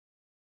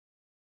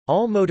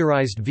All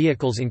motorized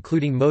vehicles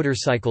including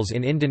motorcycles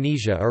in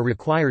Indonesia are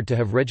required to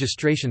have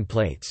registration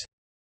plates.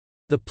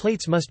 The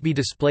plates must be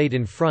displayed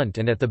in front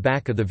and at the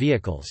back of the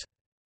vehicles.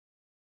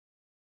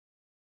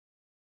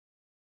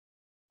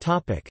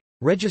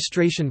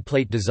 Registration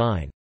plate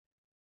design.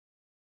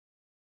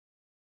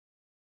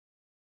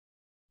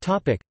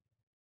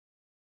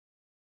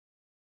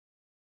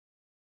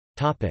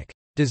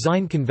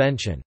 Design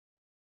convention.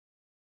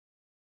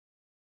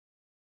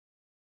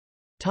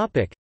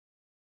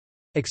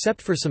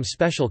 Except for some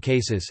special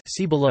cases,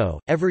 see below,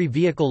 every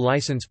vehicle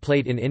license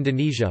plate in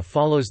Indonesia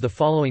follows the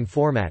following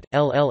format: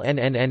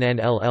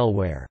 LLNNNNLL,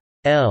 where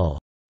L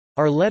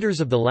are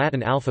letters of the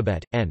Latin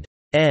alphabet, and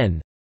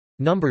N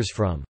numbers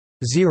from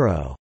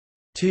 0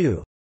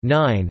 to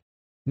 9.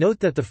 Note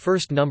that the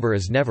first number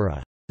is never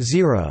a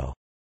 0.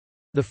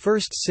 The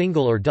first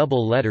single or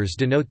double letters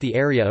denote the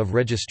area of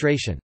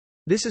registration.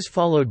 This is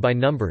followed by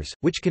numbers,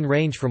 which can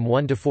range from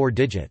 1 to 4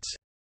 digits.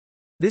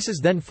 This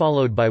is then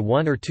followed by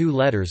 1 or 2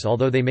 letters,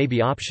 although they may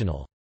be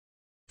optional.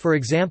 For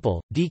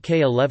example,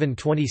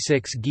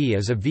 DK1126G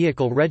is a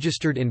vehicle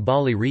registered in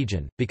Bali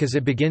region, because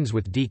it begins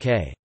with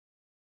DK.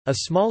 A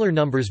smaller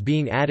numbers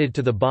being added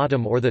to the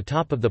bottom or the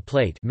top of the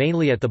plate,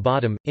 mainly at the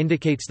bottom,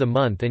 indicates the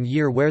month and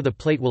year where the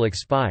plate will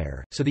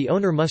expire, so the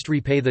owner must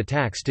repay the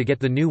tax to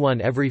get the new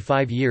one every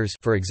 5 years.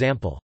 For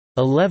example,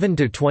 11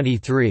 to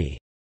 23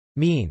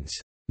 means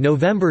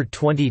November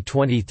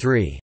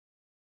 2023.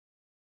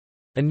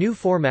 A new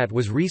format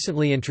was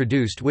recently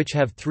introduced which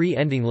have 3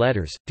 ending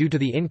letters, due to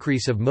the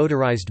increase of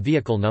motorized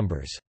vehicle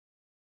numbers.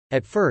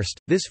 At first,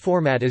 this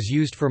format is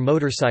used for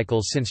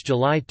motorcycles since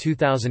July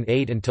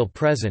 2008 until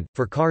present,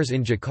 for cars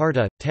in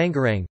Jakarta,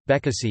 Tangerang,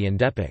 Bekasi and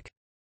Depok.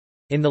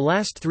 In the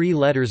last 3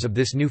 letters of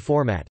this new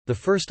format, the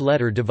first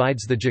letter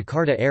divides the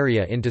Jakarta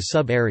area into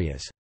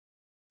sub-areas.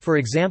 For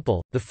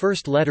example, the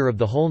first letter of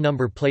the whole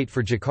number plate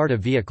for Jakarta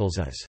vehicles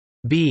is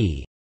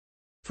B.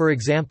 For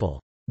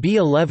example,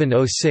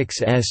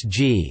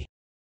 B1106SG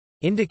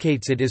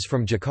indicates it is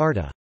from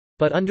Jakarta.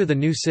 But under the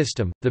new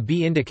system, the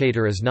B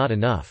indicator is not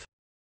enough.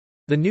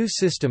 The new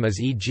system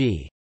is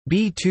e.g.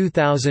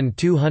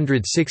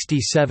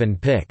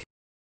 B2267 PIC.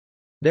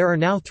 There are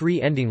now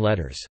 3 ending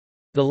letters.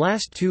 The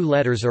last 2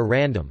 letters are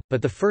random,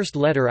 but the first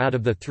letter out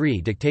of the 3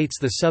 dictates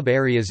the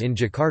sub-areas in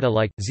Jakarta,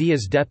 like Z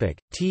is Depok,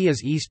 T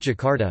is East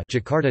Jakarta,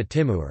 Jakarta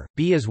Timur,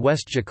 B is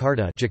West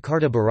Jakarta,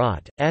 Jakarta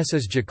Barat, S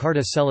is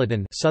Jakarta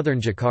Selatan, Southern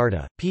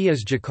Jakarta, P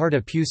is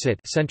Jakarta Pusat,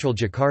 Central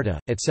Jakarta,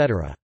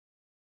 etc.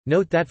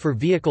 Note that for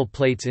vehicle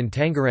plates in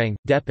Tangerang,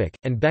 Depok,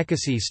 and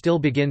Bekasi still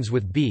begins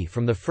with B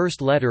from the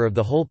first letter of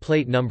the whole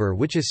plate number,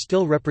 which is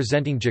still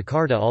representing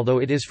Jakarta, although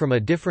it is from a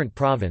different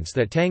province.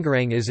 That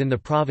Tangerang is in the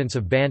province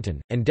of Banten,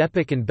 and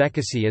Depok and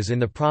Bekasi is in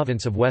the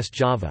province of West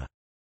Java.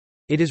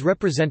 It is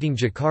representing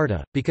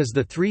Jakarta, because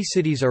the 3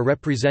 cities are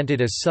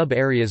represented as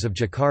sub-areas of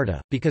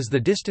Jakarta, because the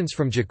distance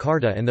from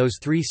Jakarta and those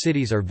 3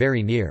 cities are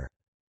very near.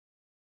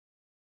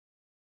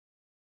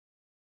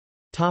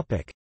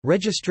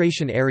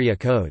 Registration area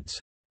codes.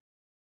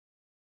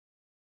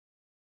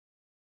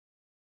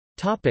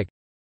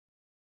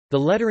 The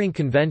lettering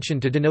convention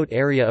to denote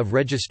area of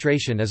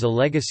registration is a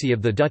legacy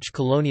of the Dutch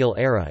colonial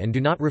era and do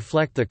not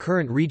reflect the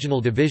current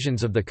regional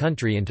divisions of the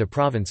country into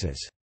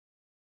provinces.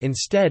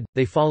 Instead,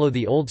 they follow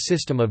the old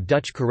system of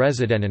Dutch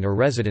keresidenten or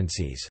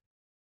residencies.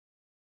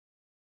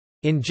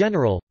 In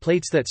general,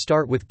 plates that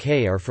start with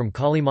K are from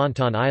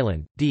Kalimantan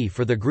Island, D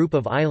for the group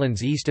of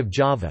islands east of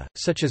Java,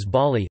 such as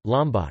Bali,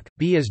 Lombok,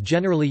 B is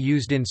generally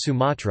used in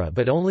Sumatra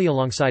but only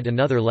alongside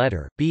another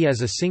letter, B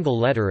as a single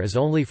letter is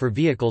only for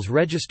vehicles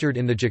registered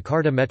in the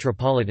Jakarta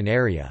metropolitan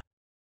area.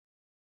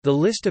 The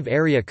list of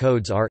area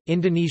codes are,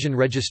 Indonesian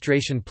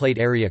registration plate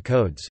area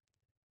codes.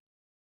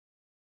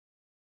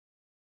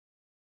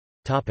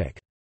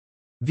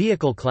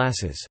 Vehicle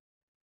classes.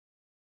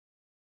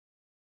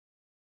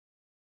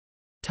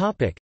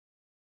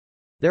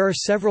 There are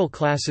several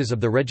classes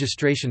of the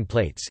registration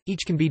plates,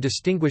 each can be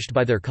distinguished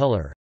by their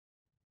color.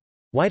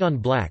 White on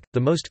black, the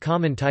most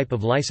common type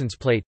of license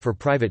plate, for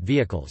private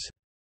vehicles.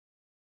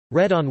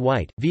 Red on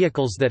white,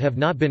 vehicles that have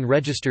not been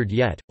registered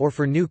yet, or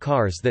for new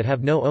cars that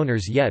have no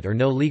owners yet or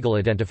no legal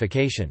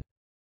identification.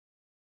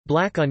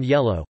 Black on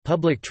yellow,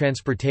 public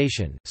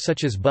transportation,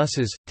 such as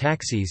buses,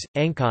 taxis,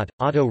 angkot,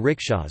 auto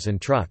rickshaws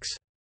and trucks.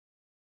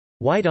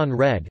 White on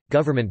red,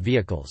 government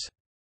vehicles.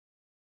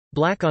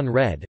 Black on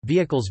red,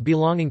 vehicles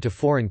belonging to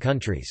foreign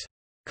countries.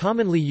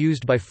 Commonly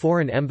used by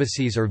foreign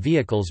embassies or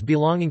vehicles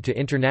belonging to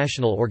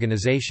international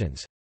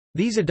organizations.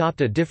 These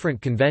adopt a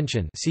different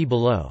convention, see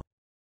below.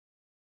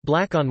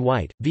 Black on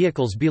white,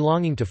 vehicles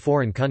belonging to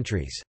foreign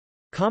countries.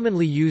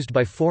 Commonly used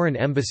by foreign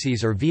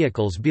embassies or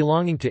vehicles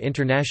belonging to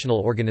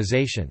international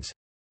organizations.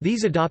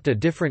 These adopt a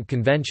different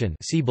convention,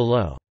 see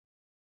below.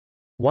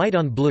 White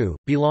on blue,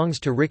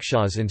 belongs to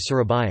rickshaws in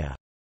Surabaya.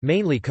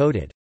 Mainly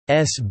coded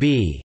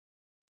SB.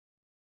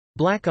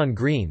 Black on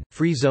green,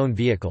 free zone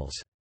vehicles.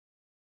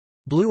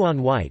 Blue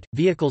on white,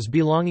 vehicles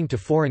belonging to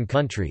foreign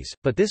countries,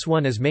 but this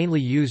one is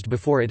mainly used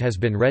before it has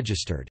been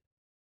registered.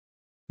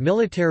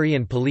 Military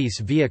and police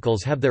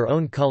vehicles have their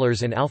own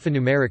colors and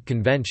alphanumeric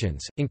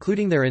conventions,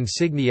 including their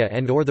insignia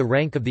and/or the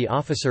rank of the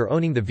officer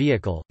owning the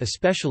vehicle,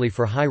 especially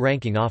for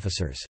high-ranking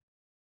officers.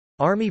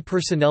 Army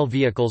personnel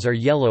vehicles are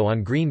yellow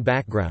on green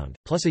background,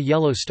 plus a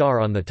yellow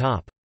star on the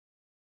top.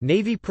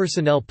 Navy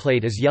personnel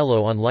plate is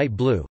yellow on light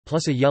blue,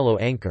 plus a yellow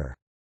anchor.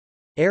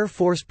 Air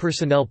Force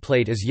personnel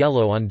plate is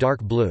yellow on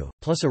dark blue,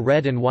 plus a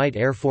red and white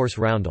Air Force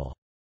roundel.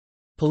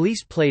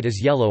 Police plate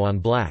is yellow on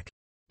black.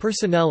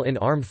 Personnel in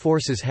Armed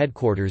Forces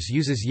headquarters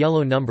uses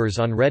yellow numbers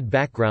on red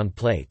background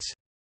plates.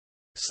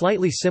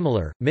 Slightly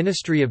similar,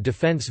 Ministry of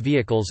Defense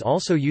vehicles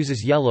also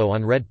uses yellow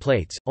on red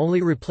plates,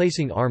 only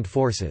replacing Armed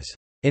Forces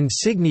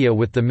insignia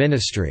with the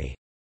Ministry's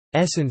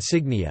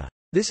insignia.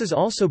 This is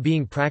also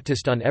being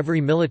practiced on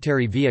every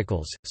military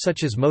vehicles,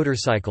 such as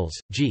motorcycles,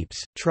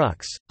 jeeps,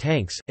 trucks,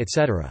 tanks,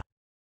 etc.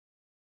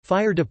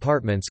 Fire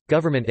departments,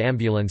 government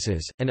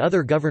ambulances, and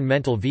other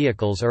governmental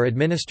vehicles are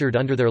administered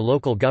under their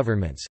local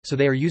governments, so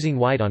they are using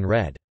white on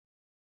red.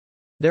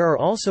 There are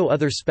also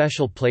other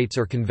special plates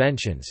or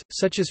conventions,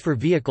 such as for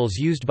vehicles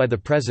used by the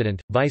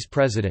President, Vice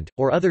President,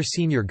 or other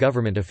senior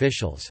government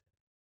officials.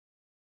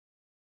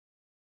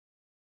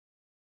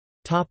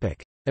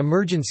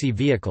 Emergency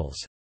vehicles.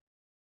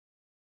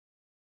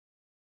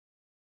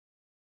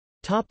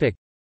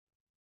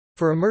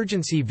 For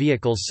emergency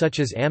vehicles such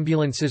as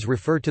ambulances,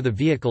 refer to the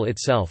vehicle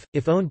itself.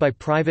 If owned by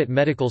private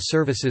medical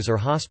services or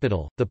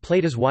hospital, the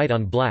plate is white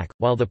on black,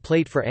 while the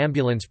plate for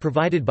ambulance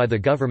provided by the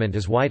government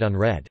is white on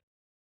red.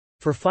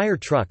 For fire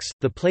trucks,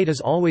 the plate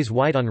is always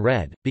white on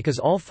red, because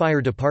all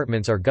fire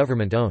departments are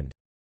government-owned.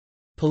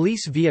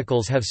 Police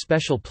vehicles have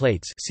special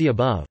plates, see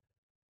above.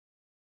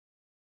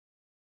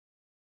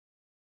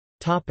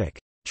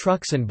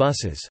 Trucks and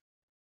buses.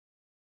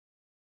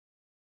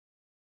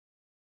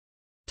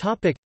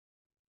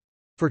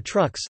 For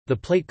trucks, the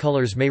plate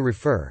colors may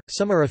refer,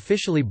 some are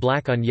officially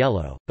black on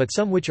yellow, but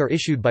some which are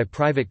issued by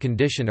private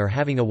condition are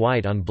having a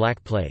white on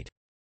black plate.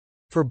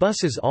 For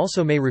buses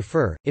also may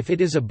refer, if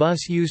it is a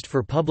bus used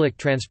for public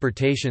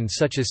transportation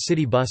such as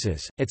city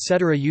buses,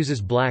 etc.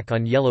 uses black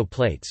on yellow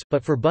plates,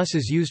 but for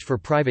buses used for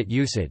private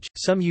usage,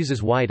 some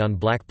uses white on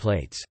black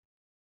plates.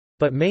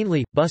 But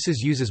mainly,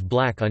 buses uses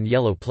black on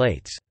yellow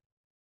plates.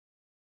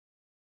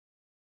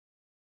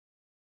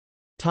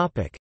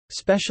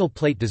 Special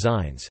plate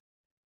designs.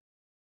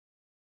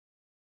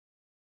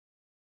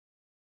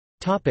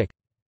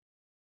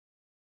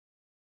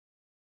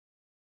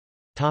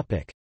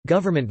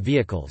 Government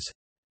vehicles.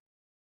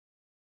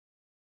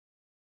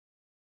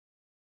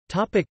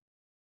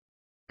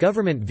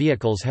 Government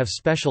vehicles have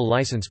special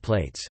license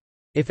plates.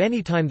 If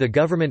any time the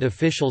government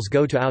officials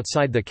go to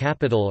outside the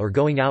capital or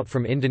going out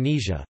from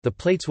Indonesia, the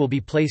plates will be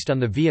placed on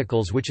the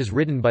vehicles which is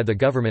ridden by the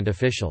government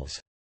officials.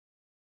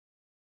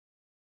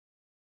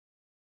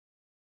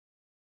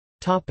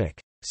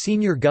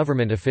 Senior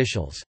government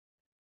officials.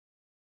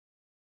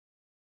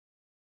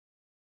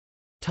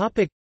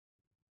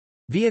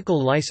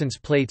 Vehicle license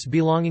plates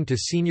belonging to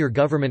senior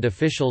government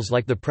officials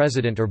like the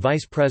President or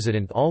Vice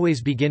President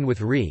always begin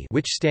with RI,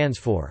 which stands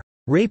for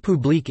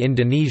Republik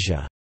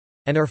Indonesia,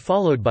 and are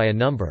followed by a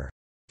number.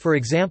 For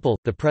example,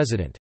 the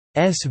President's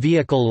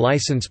vehicle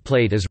license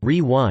plate is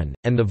RI1,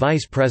 and the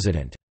Vice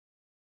President's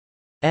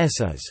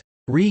is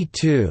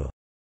RI2.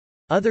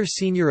 Other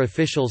senior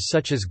officials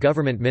such as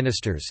government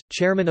ministers,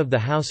 chairman of the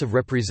House of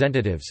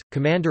Representatives,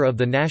 commander of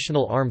the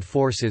National Armed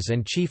Forces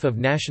and chief of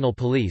national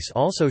police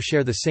also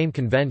share the same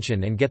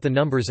convention and get the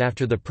numbers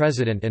after the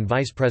president and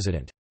vice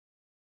president.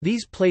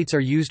 These plates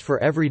are used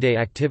for everyday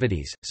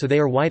activities, so they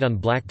are white on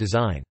black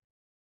design.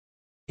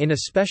 In a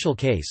special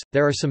case,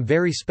 there are some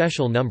very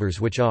special numbers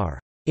which are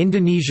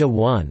Indonesia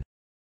 1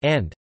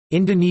 and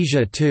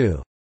Indonesia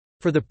 2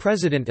 for the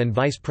president and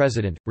vice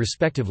president,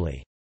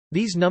 respectively.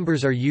 These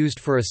numbers are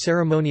used for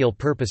ceremonial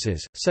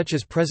purposes, such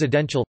as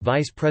presidential,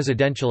 vice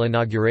presidential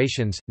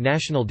inaugurations,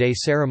 National Day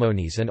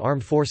ceremonies and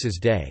Armed Forces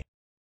Day.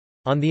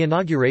 On the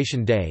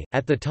inauguration day,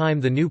 at the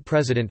time the new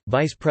president,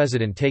 vice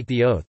president take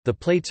the oath, the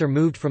plates are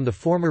moved from the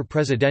former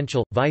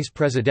presidential, vice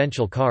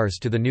presidential cars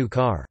to the new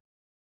car.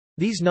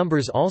 These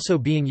numbers also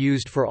being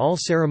used for all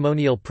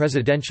ceremonial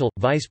presidential,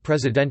 vice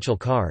presidential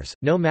cars,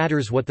 no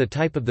matters what the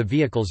type of the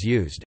vehicles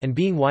used, and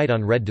being white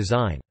on red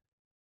design.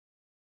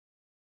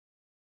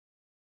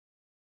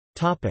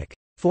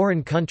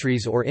 Foreign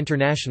countries or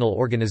international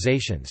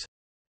organizations.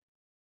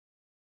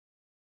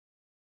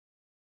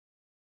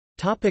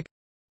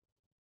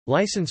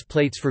 License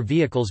plates for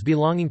vehicles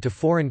belonging to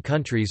foreign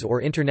countries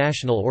or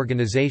international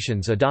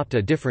organizations adopt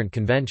a different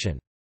convention.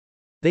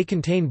 They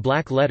contain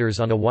black letters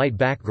on a white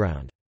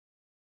background.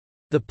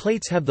 The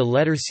plates have the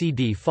letter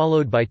CD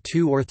followed by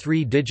 2 or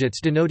 3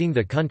 digits denoting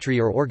the country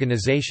or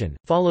organization,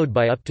 followed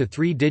by up to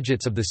 3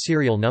 digits of the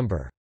serial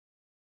number.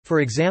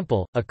 For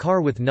example, a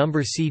car with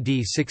number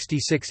CD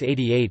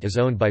 6688 is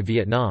owned by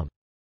Vietnam.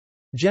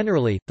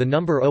 Generally, the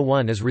number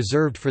 01 is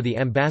reserved for the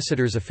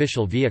ambassador's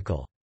official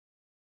vehicle.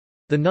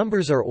 The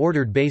numbers are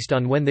ordered based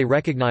on when they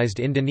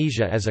recognized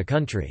Indonesia as a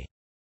country.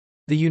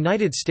 The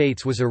United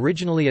States was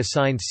originally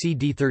assigned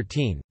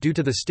CD-13. Due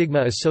to the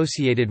stigma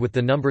associated with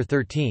the number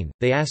 13,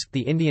 they asked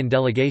the Indian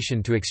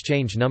delegation to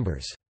exchange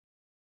numbers.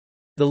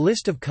 The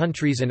list of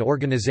countries and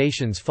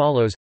organizations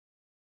follows.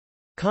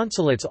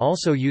 Consulates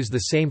also use the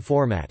same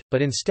format,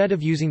 but instead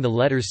of using the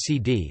letters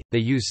CD, they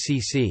use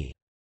CC.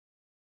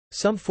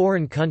 Some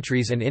foreign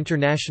countries and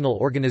international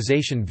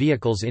organization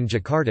vehicles in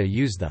Jakarta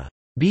use the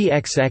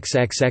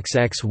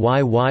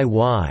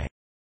BXXXXXYYY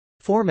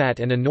format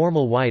and a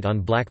normal white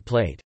on black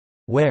plate,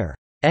 where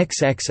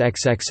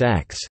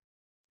XXXXX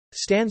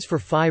stands for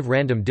 5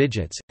 random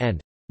digits,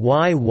 and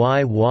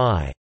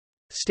YYY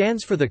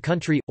stands for the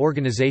country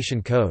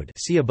organization code.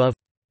 See above.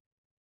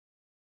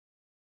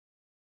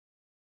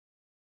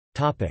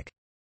 Topic: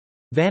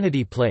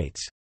 Vanity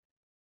plates.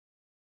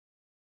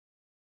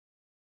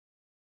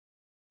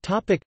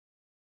 Topic: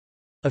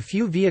 A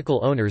few vehicle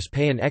owners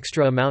pay an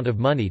extra amount of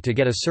money to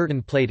get a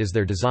certain plate as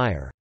their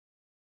desire.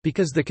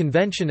 Because the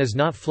convention is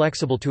not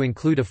flexible to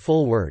include a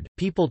full word,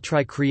 people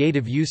try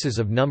creative uses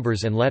of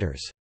numbers and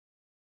letters.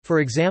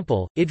 For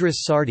example,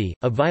 Idris Sardi,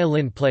 a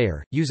violin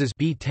player, uses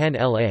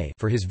B10LA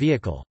for his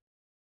vehicle.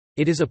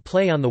 It is a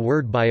play on the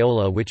word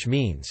biola, which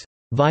means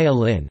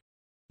violin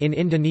in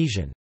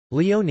Indonesian.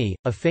 Leonie,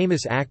 a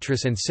famous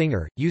actress and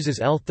singer, uses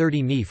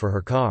L30 Ni for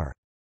her car.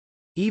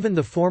 Even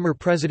the former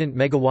President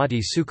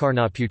Megawati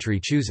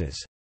Sukarnoputri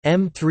chooses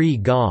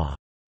M3 Ga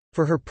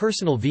for her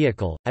personal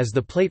vehicle, as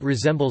the plate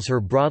resembles her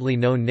broadly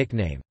known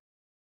nickname.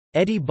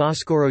 Edi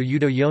Baskoro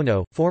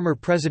Yudhoyono, former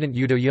President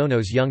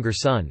Yudhoyono's younger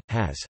son,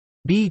 has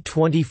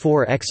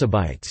B24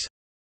 exabytes,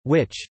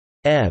 which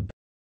EB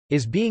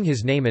is being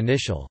his name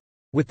initial.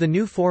 With the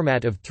new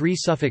format of 3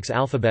 suffix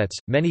alphabets,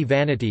 many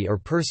vanity or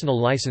personal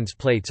license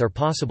plates are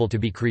possible to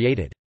be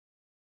created.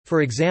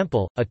 For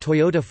example, a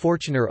Toyota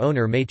Fortuner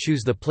owner may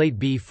choose the plate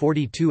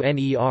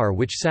B42NER,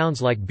 which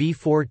sounds like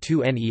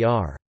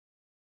B42NER.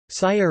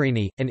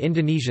 Sayarini, an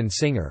Indonesian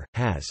singer,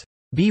 has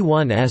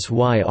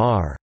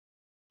B1SYR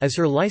as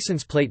her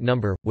license plate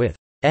number, with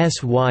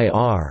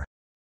SYR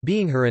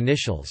being her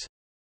initials.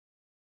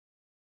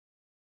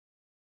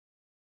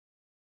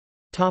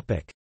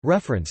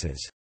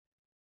 References.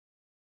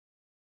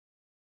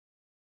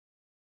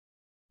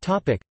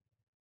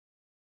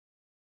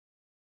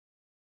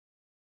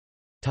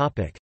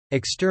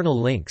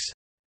 External links.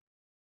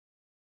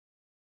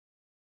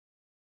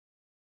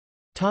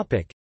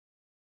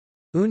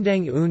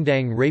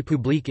 Undang-Undang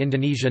Republik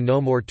Indonesia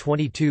Nomor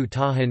 22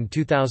 Tahun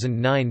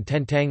 2009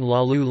 Tentang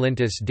Lalu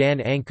Lintas dan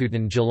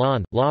Angkutan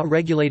Jalan, law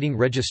regulating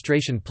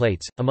registration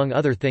plates, among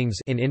other things,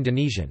 in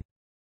Indonesian.